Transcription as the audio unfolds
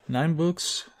9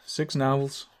 books, 6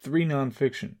 novels, 3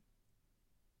 nonfiction.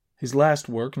 His last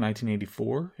work,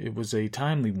 1984, it was a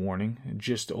timely warning,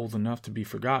 just old enough to be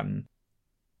forgotten.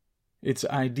 Its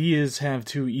ideas have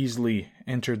too easily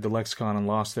entered the lexicon and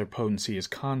lost their potency as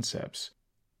concepts.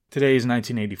 Today is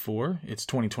 1984, it's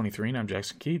 2023, and I'm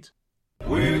Jackson Keats.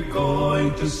 We're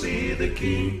going to see the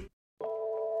king.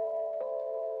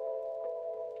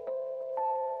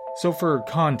 So for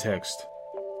context,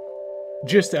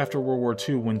 just after World War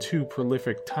II, when 2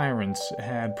 prolific tyrants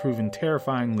had proven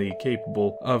terrifyingly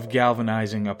capable of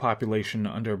galvanizing a population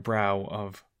under brow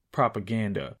of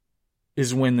propaganda,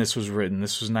 is when this was written.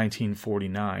 This was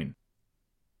 1949.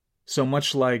 So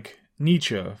much like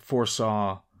Nietzsche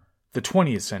foresaw the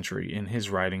 20th century in his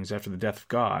writings after the death of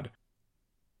God,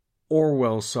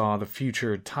 Orwell saw the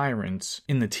future tyrants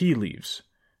in the tea leaves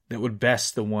that would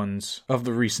best the ones of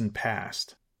the recent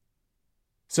past.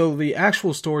 So the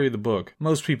actual story of the book,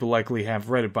 most people likely have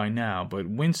read it by now, but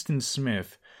Winston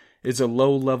Smith is a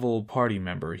low-level party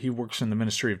member. He works in the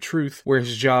Ministry of Truth, where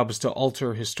his job is to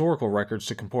alter historical records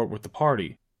to comport with the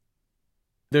party.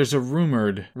 There's a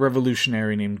rumored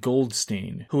revolutionary named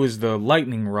Goldstein, who is the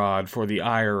lightning rod for the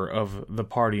ire of the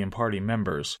party and party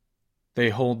members. They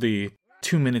hold the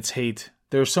 2 minutes hate.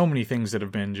 There are so many things that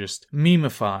have been just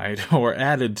memified or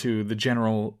added to the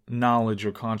general knowledge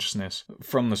or consciousness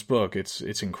from this book.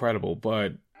 It's incredible,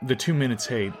 but the 2 minutes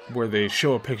hate, where they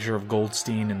show a picture of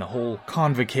Goldstein and the whole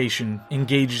convocation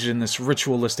engages in this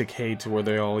ritualistic hate where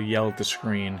they all yell at the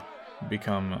screen,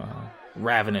 become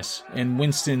ravenous. And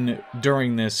Winston,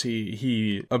 during this,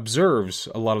 he observes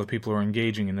a lot of the people who are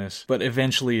engaging in this, but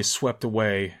eventually is swept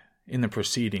away in the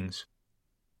proceedings.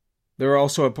 There are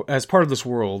also, as part of this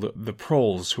world, the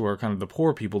proles, who are kind of the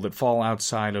poor people that fall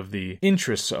outside of the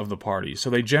interests of the party.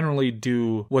 So they generally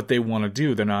do what they want to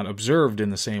do. They're not observed in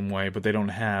the same way, but they don't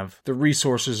have the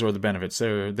resources or the benefits.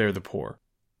 They're the poor.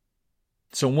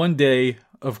 So one day,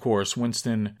 of course,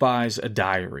 Winston buys a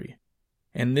diary.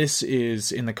 And this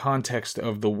is, in the context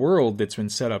of the world that's been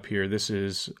set up here, this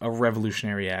is a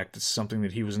revolutionary act. It's something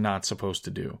that he was not supposed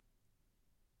to do.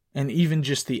 And even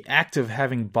just the act of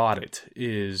having bought it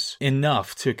is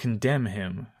enough to condemn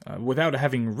him without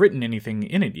having written anything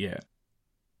in it yet.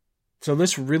 So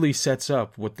this really sets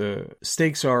up what the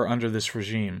stakes are under this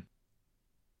regime.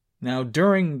 Now,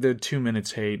 during the 2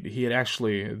 minutes hate,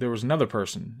 there was another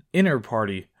person, inner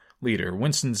party leader,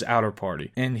 Winston's outer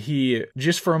party. And he,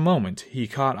 just for a moment, he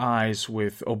caught eyes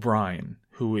with O'Brien,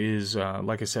 who is,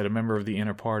 like I said, a member of the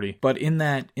inner party. But in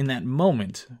that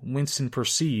moment, Winston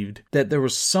perceived that there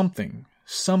was something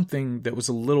that was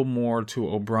a little more to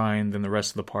O'Brien than the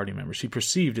rest of the party members. He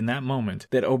perceived in that moment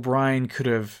that O'Brien could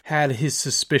have had his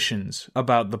suspicions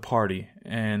about the party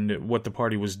and what the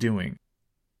party was doing.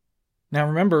 Now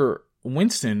remember,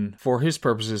 Winston, for his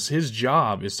purposes, his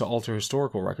job is to alter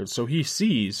historical records, so he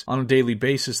sees on a daily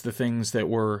basis the things that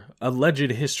were alleged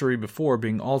history before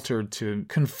being altered to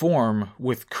conform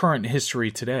with current history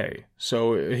today.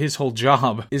 So his whole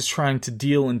job is trying to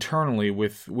deal internally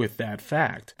with that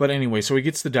fact. But anyway, so he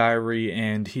gets the diary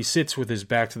and he sits with his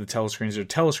back to the telescreens. There are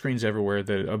telescreens everywhere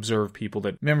that observe people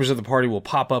that members of the party will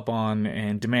pop up on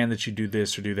and demand that you do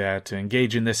this or do that, to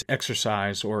engage in this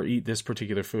exercise or eat this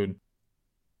particular food.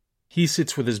 He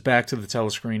sits with his back to the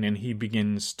telescreen and he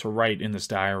begins to write in this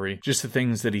diary just the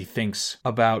things that he thinks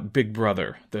about Big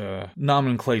Brother, the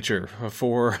nomenclature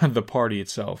for the party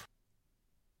itself.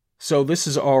 So this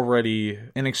is already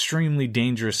an extremely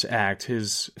dangerous act.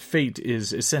 His fate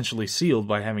is essentially sealed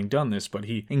by having done this, but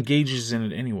he engages in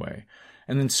it anyway.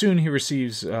 And then soon he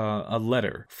receives a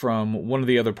letter from one of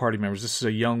the other party members. This is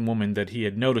a young woman that he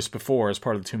had noticed before as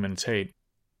part of the 2 minutes hate,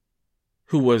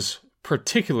 who was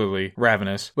particularly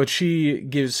ravenous, but she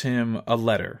gives him a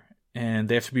letter, and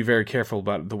they have to be very careful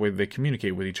about the way they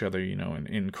communicate with each other,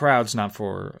 in crowds, not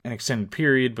for an extended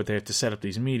period, but they have to set up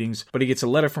these meetings. But he gets a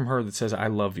letter from her that says, "I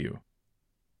love you."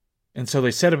 And so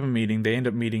they set up a meeting. They end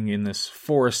up meeting in this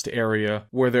forest area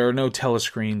where there are no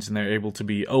telescreens, and they're able to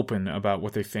be open about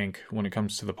what they think when it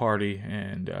comes to the party,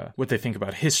 and what they think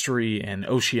about history and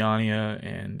Oceania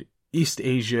and East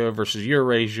Asia versus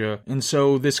Eurasia. And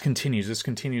so this continues.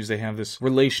 They have this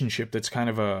relationship that's kind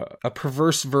of a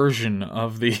perverse version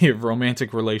of the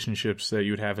romantic relationships that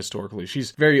you would have historically.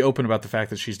 She's very open about the fact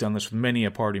that she's done this with many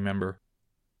a party member,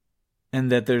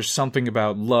 and that there's something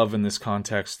about love in this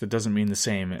context that doesn't mean the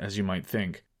same as you might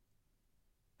think.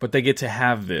 But they get to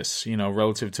have this,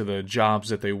 relative to the jobs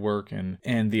that they work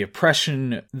and the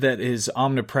oppression that is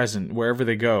omnipresent wherever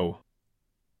they go.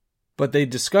 But they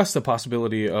discuss the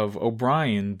possibility of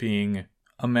O'Brien being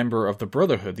a member of the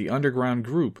Brotherhood, the underground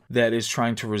group that is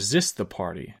trying to resist the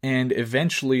party. And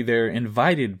eventually they're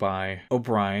invited by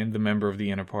O'Brien, the member of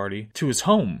the Inner Party, to his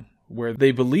home, where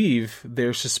they believe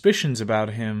their suspicions about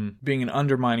him being an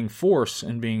undermining force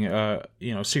and being a,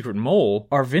 secret mole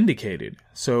are vindicated.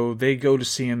 So they go to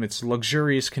see him. It's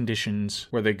luxurious conditions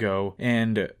where they go,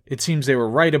 and it seems they were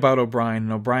right about O'Brien,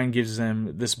 and O'Brien gives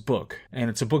them this book. And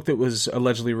it's a book that was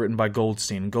allegedly written by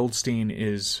Goldstein. Goldstein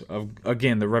is,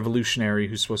 again, the revolutionary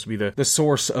who's supposed to be the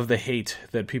source of the hate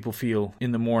that people feel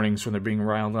in the mornings when they're being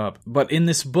riled up. But in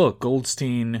this book,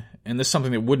 Goldstein, and this is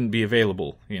something that wouldn't be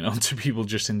available, to people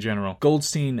just in general,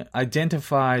 Goldstein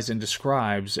identifies and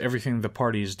describes everything the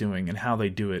party is doing and how they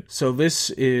do it. So this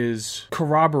is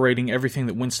corroborating everything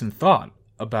that Winston thought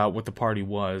about what the party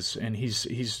was, and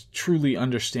he's truly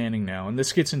understanding now. And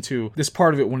this gets into this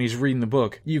part of it when he's reading the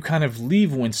book. You kind of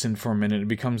leave Winston for a minute. It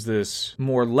becomes this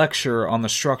more lecture on the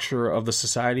structure of the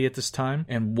society at this time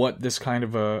and what this kind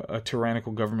of a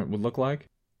tyrannical government would look like.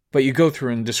 But you go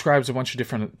through and describes a bunch of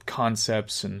different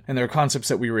concepts, and there are concepts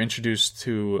that we were introduced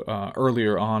to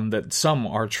earlier on that some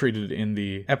are treated in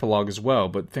the epilogue as well,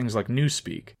 but things like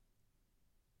newspeak.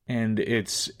 And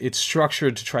it's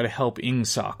structured to try to help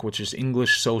Ingsoc, which is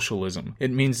English socialism.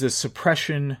 It means the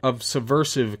suppression of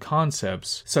subversive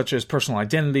concepts such as personal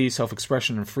identity,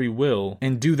 self-expression, and free will,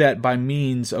 and do that by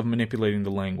means of manipulating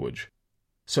the language.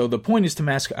 So the point is to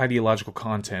mask ideological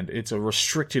content. It's a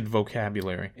restricted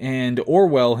vocabulary. And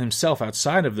Orwell himself,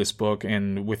 outside of this book,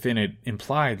 and within it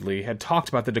impliedly, had talked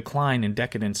about the decline and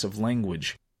decadence of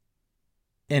language,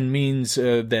 and means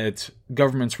that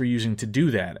governments were using to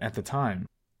do that at the time.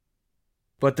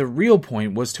 But the real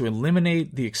point was to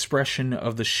eliminate the expression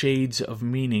of the shades of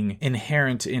meaning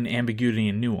inherent in ambiguity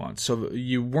and nuance. So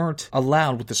you weren't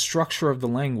allowed, with the structure of the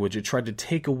language, it tried to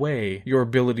take away your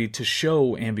ability to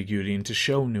show ambiguity and to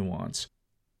show nuance.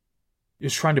 It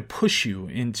was trying to push you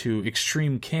into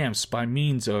extreme camps by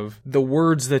means of the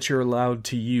words that you're allowed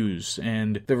to use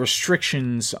and the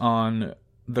restrictions on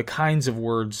the kinds of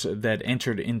words that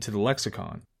entered into the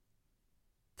lexicon.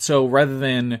 So rather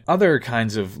than other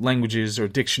kinds of languages or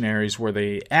dictionaries where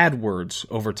they add words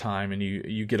over time and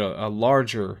you get a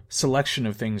larger selection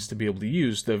of things to be able to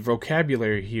use, the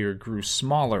vocabulary here grew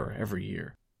smaller every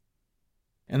year.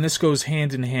 And this goes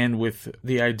hand in hand with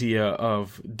the idea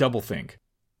of doublethink.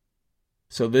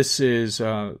 So this is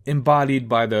embodied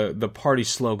by the party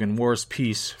slogan, war is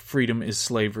peace, freedom is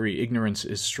slavery, ignorance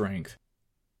is strength.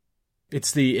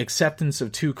 It's the acceptance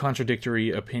of two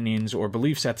contradictory opinions or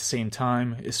beliefs at the same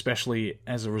time, especially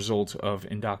as a result of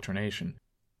indoctrination.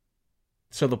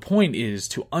 So the point is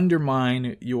to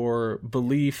undermine your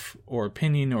belief or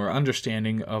opinion or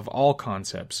understanding of all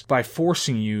concepts by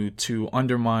forcing you to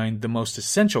undermine the most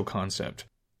essential concept.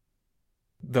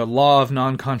 The law of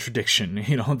non-contradiction,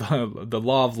 the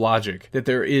law of logic, that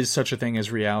there is such a thing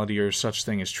as reality or such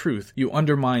thing as truth. You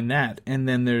undermine that, and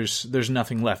then there's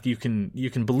nothing left. You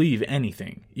can believe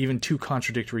anything, even two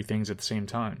contradictory things at the same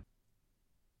time.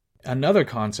 Another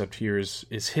concept here is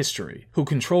history. Who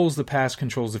controls the past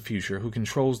controls the future. Who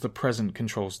controls the present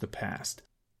controls the past.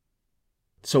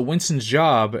 So Winston's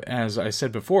job, as I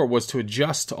said before, was to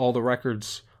adjust all the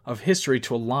records of history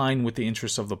to align with the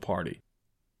interests of the party.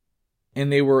 And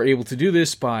they were able to do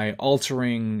this by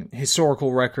altering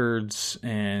historical records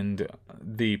and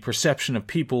the perception of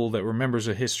people that were members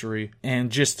of history, and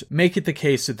just make it the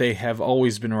case that they have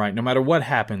always been right, no matter what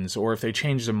happens, or if they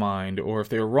change their mind, or if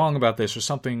they were wrong about this, or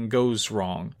something goes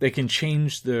wrong. They can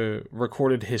change the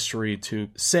recorded history to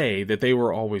say that they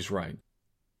were always right.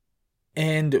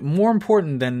 And more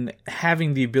important than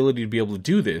having the ability to be able to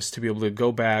do this, to be able to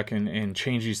go back and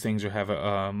change these things or have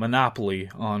a monopoly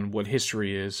on what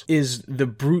history is the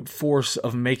brute force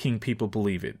of making people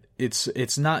believe it.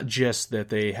 It's not just that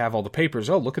they have all the papers.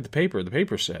 Oh, look at the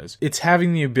paper says. It's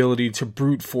having the ability to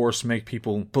brute force make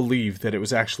people believe that it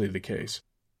was actually the case.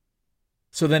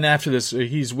 So then after this,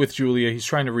 he's with Julia, he's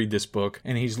trying to read this book,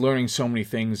 and he's learning so many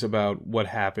things about what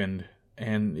happened.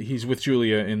 And he's with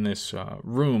Julia in this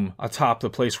room atop the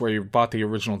place where he bought the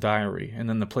original diary, and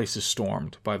then the place is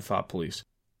stormed by the thought police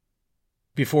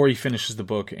before he finishes the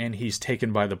book, and he's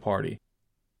taken by the party.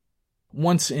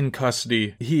 Once in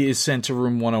custody, he is sent to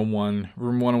Room 101.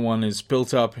 Room 101 is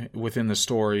built up within the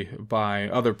story by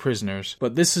other prisoners,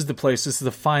 but this is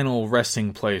the final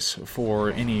resting place for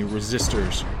any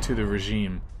resistors to the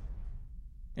regime.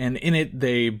 And in it,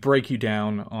 they break you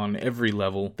down on every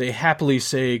level. They happily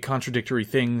say contradictory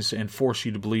things and force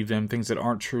you to believe them. Things that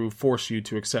aren't true, force you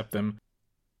to accept them.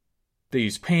 They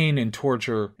use pain and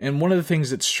torture. And one of the things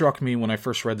that struck me when I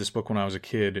first read this book when I was a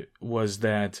kid was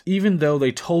that even though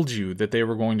they told you that they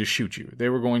were going to shoot you, they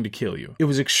were going to kill you, it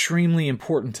was extremely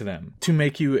important to them to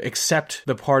make you accept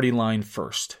the party line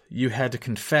first. You had to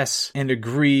confess and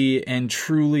agree and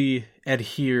truly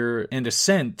adhere and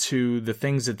assent to the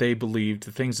things that they believed,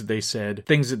 the things that they said,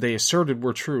 things that they asserted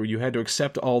were true. You had to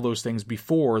accept all those things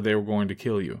before they were going to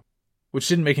kill you, which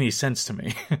didn't make any sense to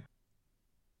me.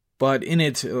 But in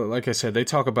it, like I said, they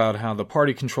talk about how the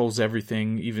party controls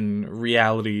everything, even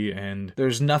reality, and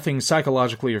there's nothing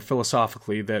psychologically or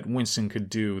philosophically that Winston could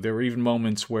do. There were even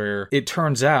moments where it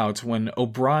turns out when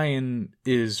O'Brien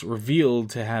is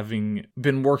revealed to having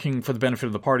been working for the benefit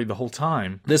of the party the whole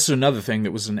time. This is another thing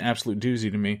that was an absolute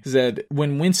doozy to me, is that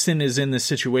when Winston is in this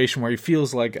situation where he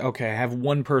feels like, okay, I have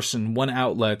one person, one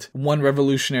outlet, one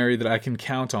revolutionary that I can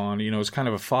count on, as kind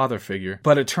of a father figure.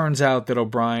 But it turns out that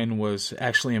O'Brien was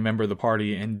actually a member of the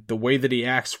party, and the way that he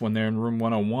acts when they're in room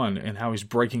 101 and how he's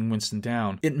breaking Winston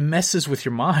down, it messes with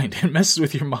your mind. It messes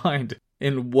with your mind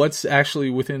and what's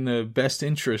actually within the best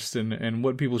interest and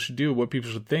what people should do, what people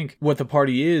should think, what the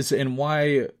party is, and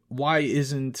why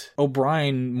isn't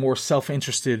O'Brien more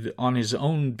self-interested on his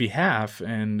own behalf,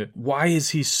 and why is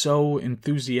he so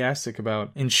enthusiastic about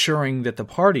ensuring that the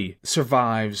party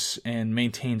survives and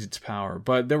maintains its power?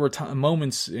 But there were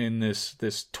moments in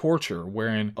this torture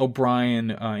wherein O'Brien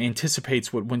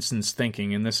anticipates what Winston's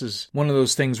thinking, and this is one of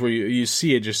those things where you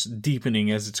see it just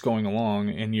deepening as it's going along,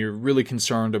 and you're really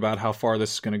concerned about how far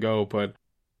this is going to go. But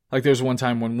like there's one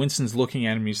time when Winston's looking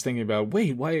at him, he's thinking about,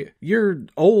 wait, why you're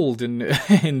old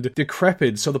and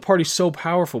decrepit, so the party's so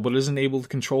powerful, but isn't able to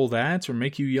control that or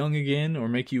make you young again or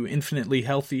make you infinitely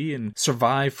healthy and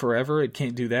survive forever. It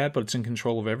can't do that, but it's in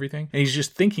control of everything. And he's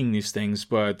just thinking these things,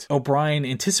 but O'Brien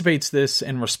anticipates this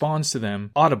and responds to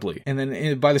them audibly. And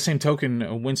then by the same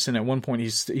token, Winston at one point,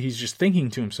 he's just thinking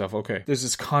to himself, okay, there's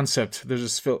this concept, there's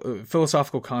this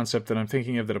philosophical concept that I'm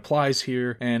thinking of that applies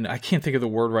here, and I can't think of the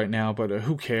word right now, but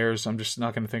who cares? I'm just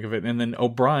not going to think of it. And then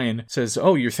O'Brien says,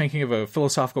 oh, you're thinking of a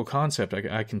philosophical concept.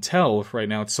 I can tell right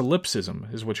now it's solipsism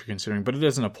is what you're considering, but it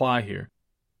doesn't apply here.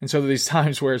 And so these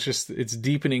times where it's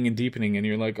deepening and deepening, and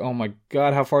you're like, oh my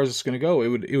God, how far is this going to go?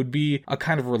 It would be a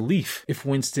kind of relief if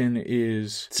Winston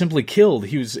is simply killed.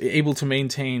 He was able to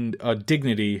maintain a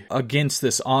dignity against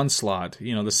this onslaught,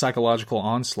 the psychological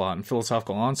onslaught and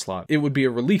philosophical onslaught. It would be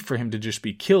a relief for him to just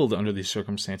be killed under these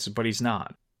circumstances, but he's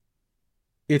not.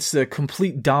 It's the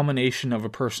complete domination of a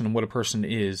person and what a person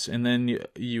is. And then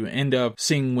you end up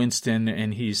seeing Winston,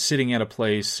 and he's sitting at a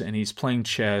place, and he's playing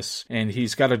chess, and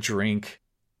he's got a drink.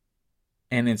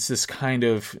 And it's this kind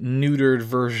of neutered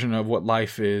version of what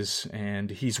life is. And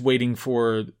he's waiting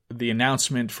for the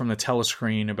announcement from the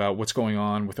telescreen about what's going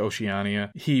on with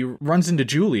Oceania. He runs into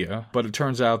Julia, but it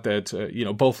turns out that,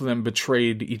 both of them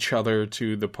betrayed each other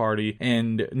to the party,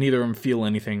 and neither of them feel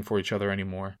anything for each other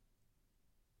anymore.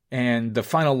 And the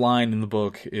final line in the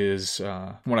book is,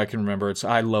 what I can remember, it's,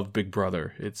 I love Big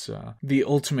Brother. It's the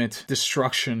ultimate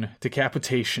destruction,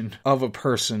 decapitation of a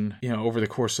person, over the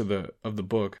course of the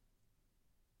book.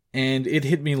 And it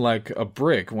hit me like a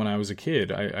brick when I was a kid.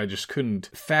 I just couldn't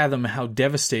fathom how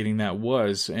devastating that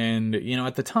was. And,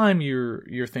 at the time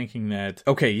you're thinking that,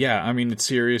 okay, yeah, I mean, it's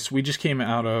serious. We just came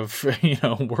out of,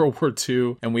 World War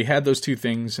II, and we had those two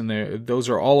things, and those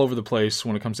are all over the place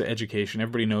when it comes to education.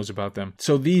 Everybody knows about them.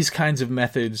 So these kinds of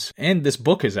methods, and this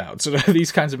book is out, so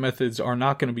these kinds of methods are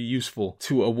not going to be useful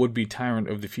to a would-be tyrant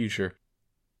of the future.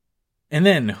 And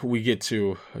then we get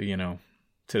to,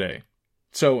 today.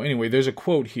 So anyway, there's a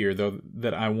quote here, though,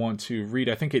 that I want to read.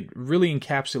 I think it really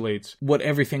encapsulates what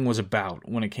everything was about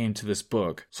when it came to this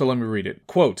book. So let me read it.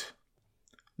 Quote,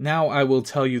 "Now I will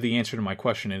tell you the answer to my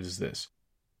question. It is this.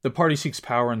 The party seeks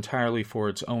power entirely for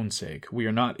its own sake. We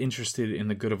are not interested in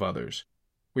the good of others.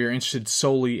 We are interested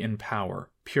solely in power,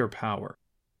 pure power.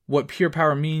 What pure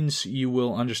power means you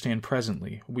will understand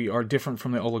presently. We are different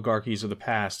from the oligarchies of the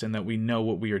past in that we know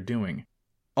what we are doing.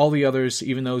 All the others,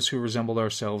 even those who resembled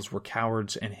ourselves, were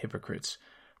cowards and hypocrites.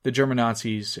 The German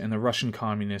Nazis and the Russian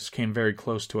communists came very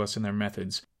close to us in their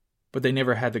methods, but they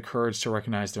never had the courage to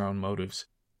recognize their own motives.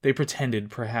 They pretended,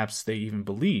 perhaps they even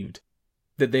believed,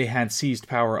 that they had seized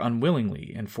power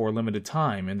unwillingly and for a limited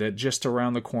time, and that just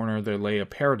around the corner there lay a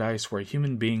paradise where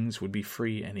human beings would be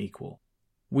free and equal.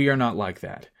 We are not like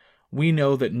that. We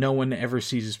know that no one ever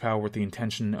seizes power with the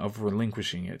intention of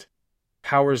relinquishing it.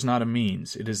 Power is not a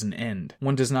means, it is an end.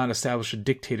 One does not establish a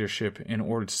dictatorship in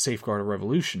order to safeguard a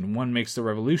revolution. One makes the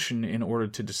revolution in order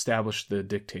to establish the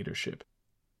dictatorship.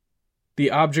 The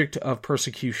object of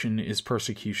persecution is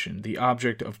persecution. The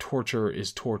object of torture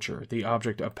is torture. The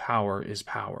object of power is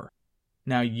power.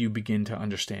 Now you begin to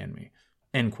understand me.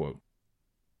 End quote.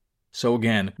 So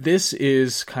again, this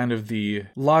is kind of the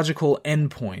logical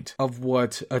endpoint of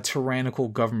what a tyrannical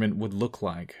government would look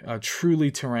like. A truly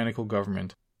tyrannical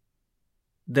government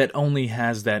that only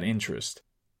has that interest.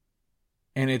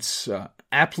 And it's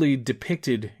aptly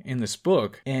depicted in this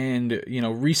book, and,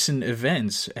 recent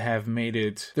events have made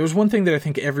it... There was one thing that I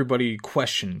think everybody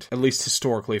questioned, at least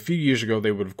historically, a few years ago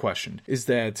they would have questioned, is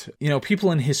that,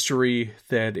 people in history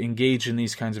that engage in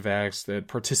these kinds of acts, that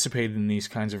participated in these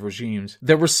kinds of regimes,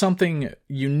 there was something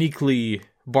uniquely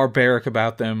barbaric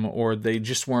about them, or they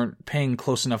just weren't paying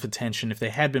close enough attention. If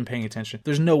they had been paying attention,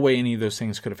 there's no way any of those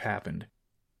things could have happened.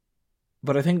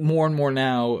 But I think more and more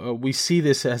now, we see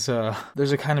this as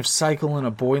there's a kind of cycle and a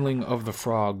boiling of the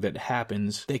frog that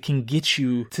happens that can get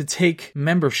you to take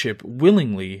membership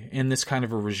willingly in this kind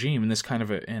of a regime, in this kind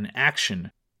of an action.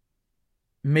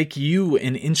 Make you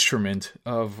an instrument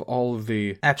of all of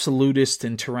the absolutist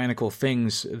and tyrannical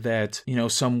things that,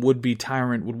 some would-be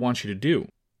tyrant would want you to do.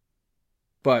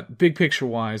 But big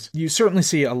picture-wise, you certainly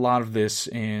see a lot of this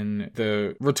in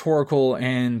the rhetorical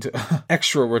and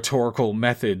extra-rhetorical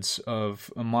methods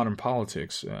of modern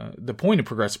politics. The point of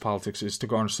progressive politics is to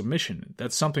garner submission.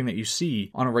 That's something that you see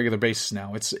on a regular basis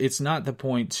now. It's not the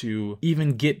point to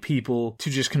even get people to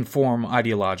just conform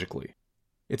ideologically.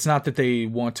 It's not that they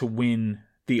want to win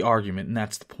the argument, and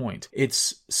that's the point.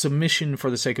 It's submission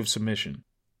for the sake of submission.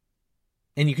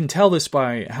 And you can tell this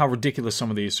by how ridiculous some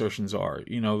of the assertions are.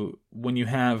 When you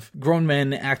have grown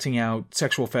men acting out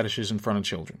sexual fetishes in front of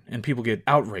children, and people get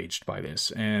outraged by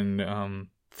this and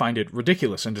find it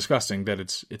ridiculous and disgusting that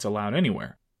it's allowed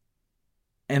anywhere.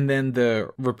 And then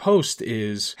the riposte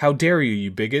is, how dare you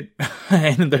bigot?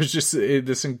 And there's just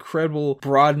this incredible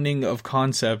broadening of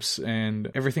concepts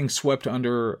and everything swept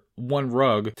under one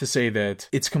rug to say that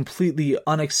it's completely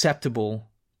unacceptable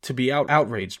to be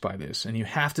outraged by this, and you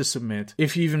have to submit.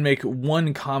 If you even make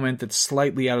one comment that's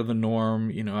slightly out of the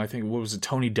norm, I think, what was it,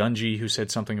 Tony Dungy, who said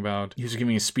something about, he was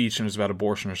giving a speech and it was about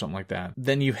abortion or something like that,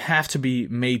 then you have to be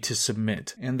made to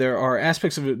submit. And there are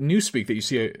aspects of Newspeak that you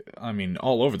see,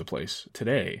 all over the place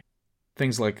today.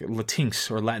 Things like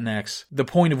Latinx or Latinx, the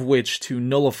point of which to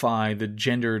nullify the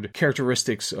gendered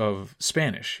characteristics of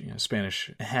Spanish.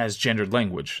 Spanish has gendered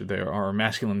language. There are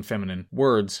masculine and feminine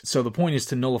words. So the point is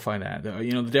to nullify that.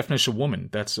 The definition of woman,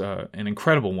 that's an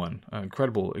incredible one, an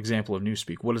incredible example of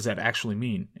Newspeak. What does that actually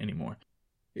mean anymore?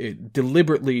 It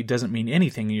deliberately doesn't mean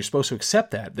anything, and you're supposed to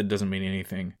accept that doesn't mean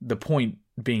anything. The point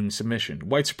being submission.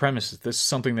 White supremacists, this is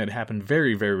something that happened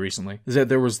very, very recently, is that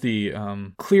there was the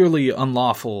clearly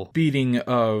unlawful beating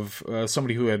of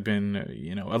somebody who had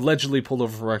been, allegedly pulled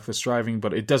over for reckless driving,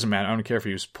 but it doesn't matter. I don't care if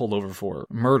he was pulled over for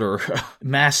murder,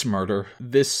 mass murder.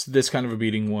 This kind of a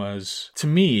beating was, to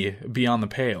me, beyond the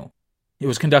pale. It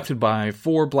was conducted by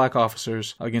 4 black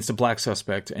officers against a black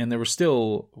suspect, and there was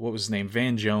still, what was his name,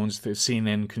 Van Jones, the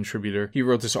CNN contributor. He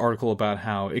wrote this article about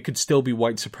how it could still be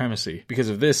white supremacy because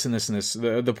of this and this and this.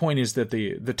 The point is that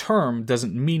the term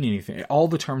doesn't mean anything. All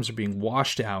the terms are being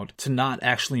washed out to not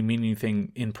actually mean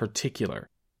anything in particular.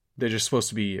 They're just supposed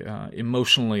to be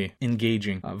emotionally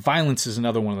engaging. Violence is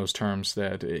another one of those terms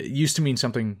that used to mean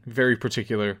something very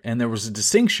particular, and there was a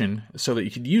distinction so that you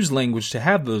could use language to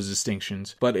have those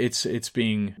distinctions, but it's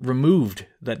being removed,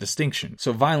 that distinction.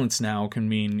 So violence now can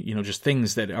mean, just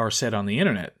things that are said on the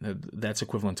internet. That's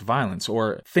equivalent to violence.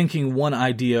 Or thinking one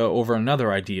idea over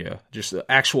another idea, just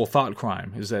actual thought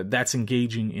crime, that's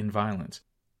engaging in violence.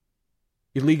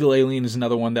 Illegal alien is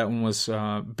another one. That one was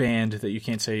banned, that you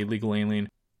can't say illegal alien.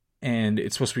 And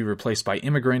it's supposed to be replaced by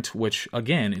immigrant, which,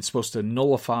 again, it's supposed to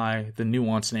nullify the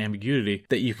nuance and ambiguity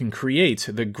that you can create,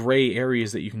 the gray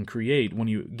areas that you can create when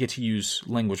you get to use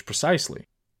language precisely.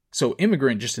 So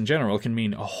immigrant, just in general, can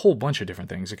mean a whole bunch of different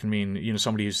things. It can mean,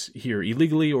 somebody who's here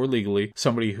illegally or legally,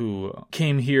 somebody who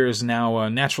came here is now a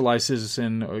naturalized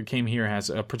citizen, or came here has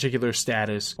a particular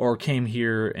status, or came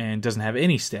here and doesn't have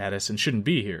any status and shouldn't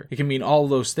be here. It can mean all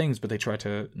those things, but they try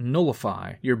to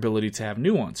nullify your ability to have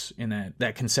nuance in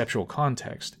that conceptual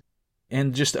context.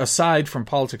 And just aside from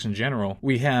politics in general,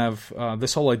 we have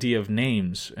this whole idea of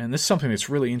names. And this is something that's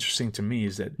really interesting to me,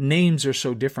 is that names are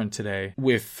so different today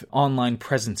with online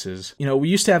presences. We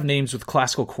used to have names with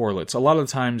classical correlates. A lot of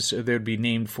the times they'd be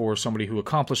named for somebody who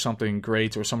accomplished something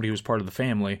great or somebody who was part of the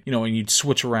family, and you'd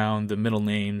switch around the middle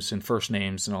names and first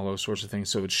names and all those sorts of things.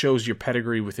 So it shows your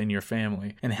pedigree within your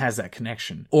family and has that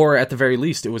connection. Or at the very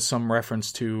least, it was some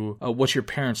reference to what your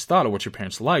parents thought or what your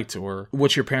parents liked or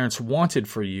what your parents wanted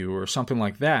for you or something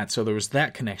like that. So there was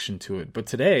that connection to it. But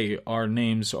today, our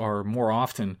names are more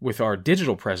often with our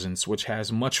digital presence, which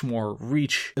has much more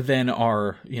reach than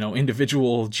our,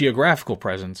 individual geographical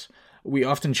presence. we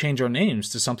often change our names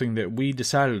to something that we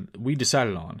decided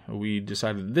on. We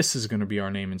decided this is going to be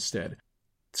our name instead.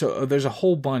 So there's a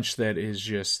whole bunch that is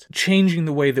just changing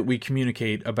the way that we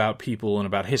communicate about people and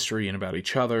about history and about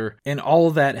each other. And all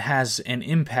of that has an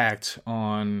impact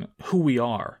on who we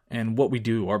are and what we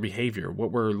do, our behavior,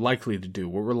 what we're likely to do,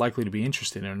 what we're likely to be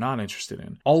interested in or not interested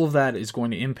in. All of that is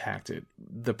going to impact it.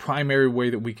 The primary way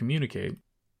that we communicate,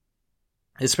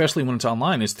 especially when it's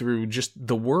online, is through just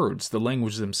the words, the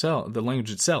language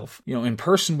itself. In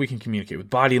person we can communicate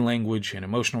with body language and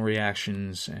emotional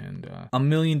reactions and a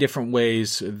million different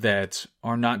ways that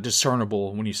are not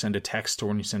discernible when you send a text or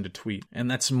when you send a tweet.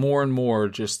 And that's more and more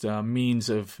just a means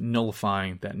of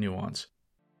nullifying that nuance.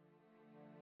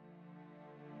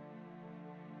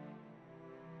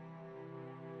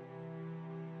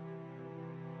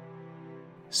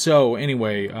 So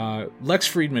anyway, Lex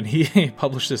Fridman, he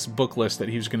published this book list that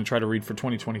he was going to try to read for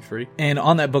 2023. And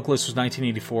on that book list was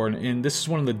 1984. And this is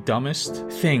one of the dumbest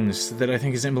things that I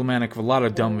think is emblematic of a lot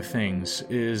of dumb things,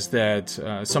 is that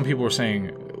some people were saying,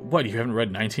 what, you haven't read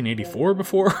 1984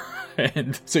 before?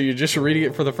 And so you're just reading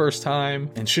it for the first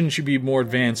time? And shouldn't you be more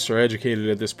advanced or educated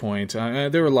at this point?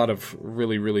 There were a lot of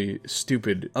really, really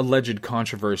stupid alleged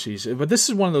controversies. But this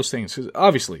is one of those things.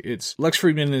 Obviously, Lex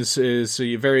Fridman is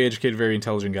a very educated, very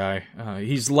intelligent guy.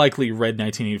 He's likely read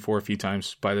 1984 a few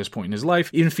times by this point in his life.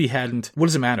 Even if he hadn't, what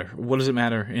does it matter? What does it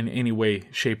matter in any way,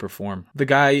 shape, or form? The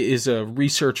guy is a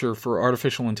researcher for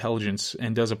artificial intelligence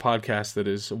and does a podcast that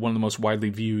is one of the most widely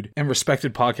viewed and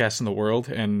respected podcasts in the world,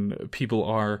 and people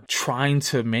are trying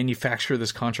to manufacture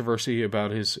this controversy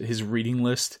about his reading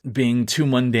list being too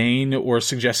mundane or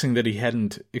suggesting that he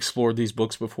hadn't explored these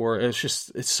books before. It's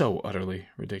so utterly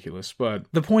ridiculous. But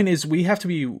the point is, we have to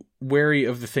be wary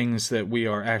of the things that we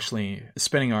are actually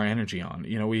spending our energy on.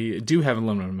 We do have a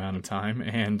limited amount of time,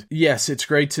 and yes, it's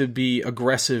great to be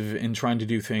aggressive in trying to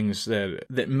do things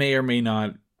that may or may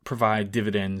not provide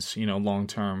dividends, long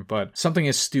term, but something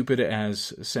as stupid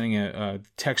as sending a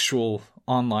textual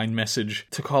online message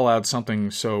to call out something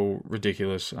so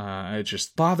ridiculous, it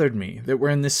just bothered me that we're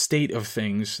in this state of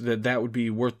things, that would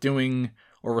be worth doing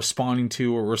or responding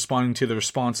to the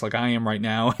response like I am right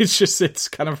now. It's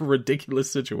kind of a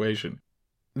ridiculous situation.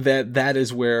 That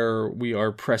is where we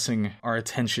are pressing our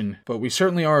attention. But we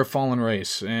certainly are a fallen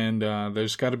race, and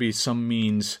there's got to be some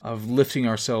means of lifting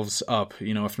ourselves up,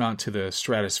 if not to the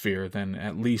stratosphere, then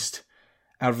at least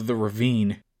out of the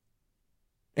ravine.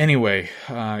 Anyway,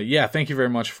 thank you very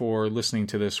much for listening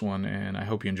to this one, and I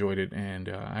hope you enjoyed it, and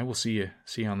I will see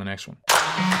you on the next one.